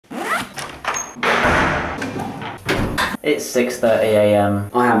It's 6:30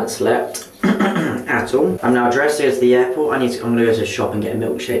 AM. I haven't slept at all. I'm now dressed to go to the airport. I'm gonna go to the shop and get a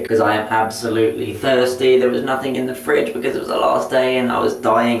milkshake because I am absolutely thirsty. There was nothing in the fridge because it was the last day and I was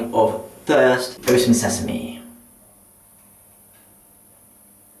dying of thirst. Go some sesame.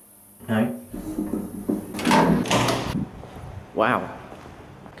 No? Wow.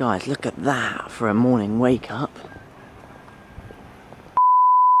 Guys, look at that for a morning wake up.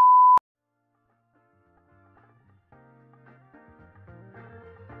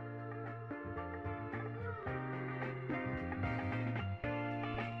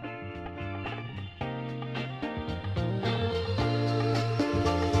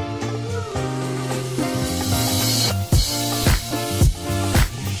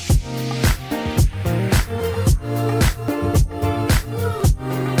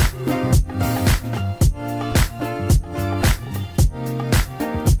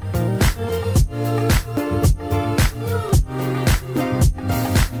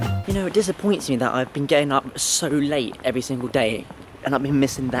 It disappoints me that I've been getting up so late every single day and I've been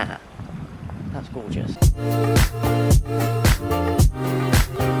missing that. That's gorgeous.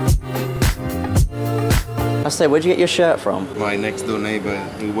 I say, where'd you get your shirt from? My next door neighbor,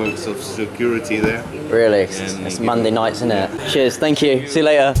 he works of security there. Really? It's Monday nights, isn't it? Cheers, thank you. See you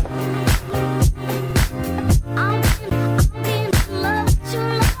later.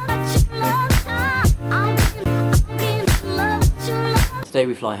 Today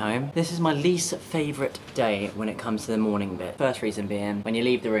we fly home. This is my least favourite day when it comes to the morning bit. First reason being, when you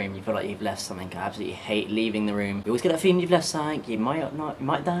leave the room, you feel like you've left something. I absolutely hate leaving the room. You always get that feeling you've left something. You might not, you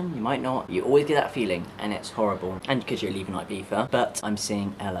might done, you might not. You always get that feeling, and it's horrible. And because you're leaving like beefer. But I'm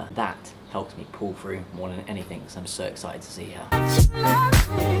seeing Ella. That helps me pull through more than anything, so I'm so excited to see her.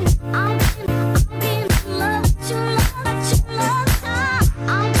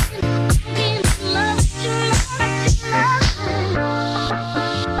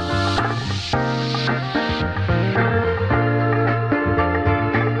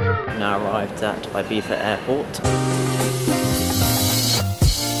 At Ibiza Airport.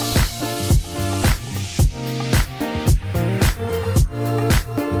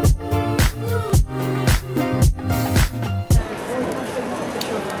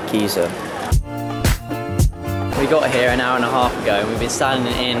 Giza. We got here an hour and a half ago and we've been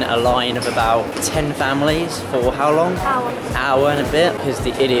standing in a line of about 10 families for how long? Hour and a bit, because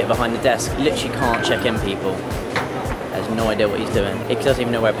the idiot behind the desk literally can't check in people. Has no idea what he's doing. He doesn't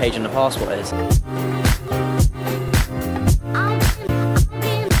even know where a page on the passport is.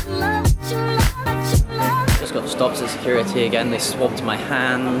 Just got stopped at security again. They swabbed my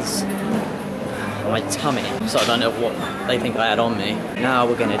hands, my tummy, so I don't know what they think I had on me. Now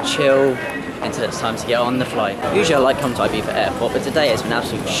we're gonna chill until it's time to get on the flight. Usually I like coming to Ibiza Airport, but today it's been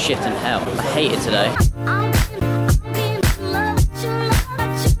absolute shit and hell. I hate it today.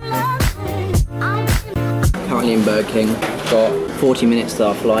 Currently in Burger King, got 40 minutes to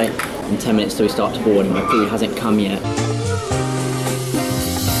our flight and 10 minutes till we start to board and my food hasn't come yet.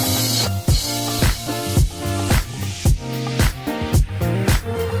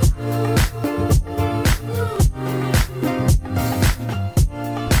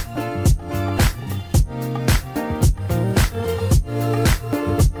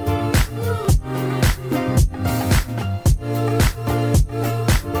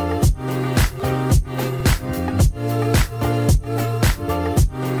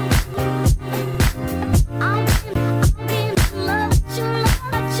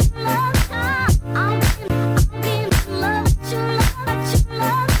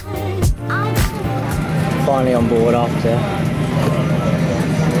 Finally on board after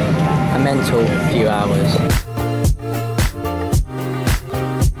a mental few hours.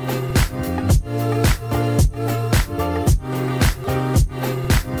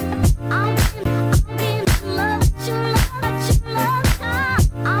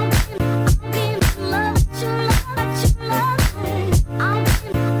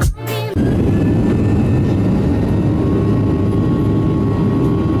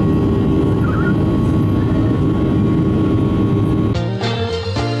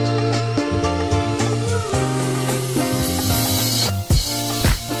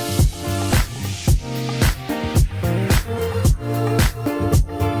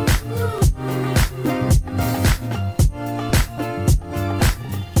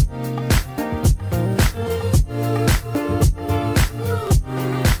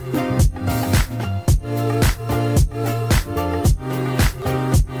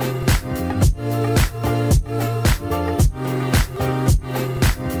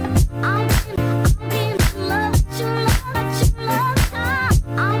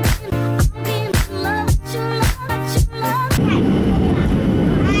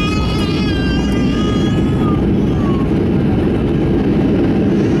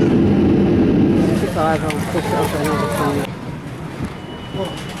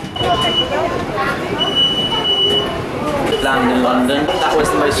 Landing in London. That was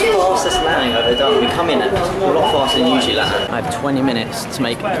the most fastest landing I've ever done. We come in a lot faster than usually land. I have 20 minutes to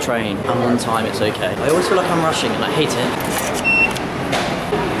make the train. I'm on time, it's okay. I always feel like I'm rushing and I hate it.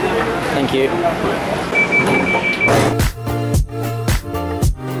 Thank you.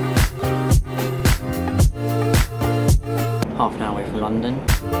 Half an hour away from London.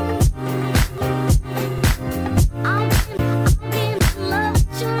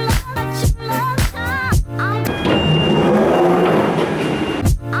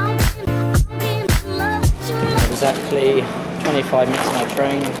 Exactly 25 minutes on my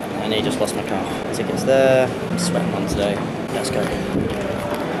train, and he just lost my car. Tickets there. I'm sweating one today. Let's go.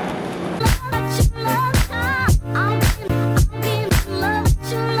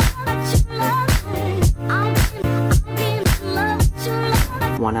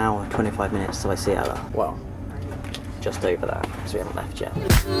 One hour, 25 minutes till I see Ella. Well, just over that, because we haven't left yet.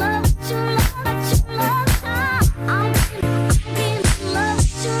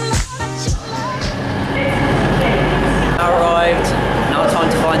 Arrived. Now time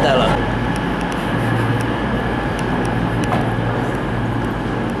to find Ella.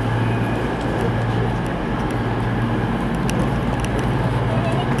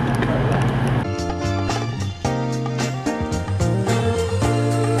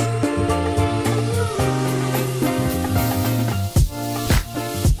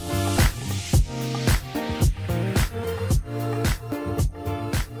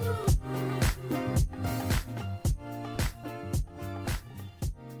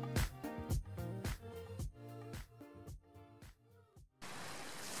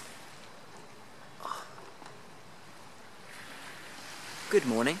 Good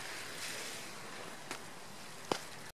morning.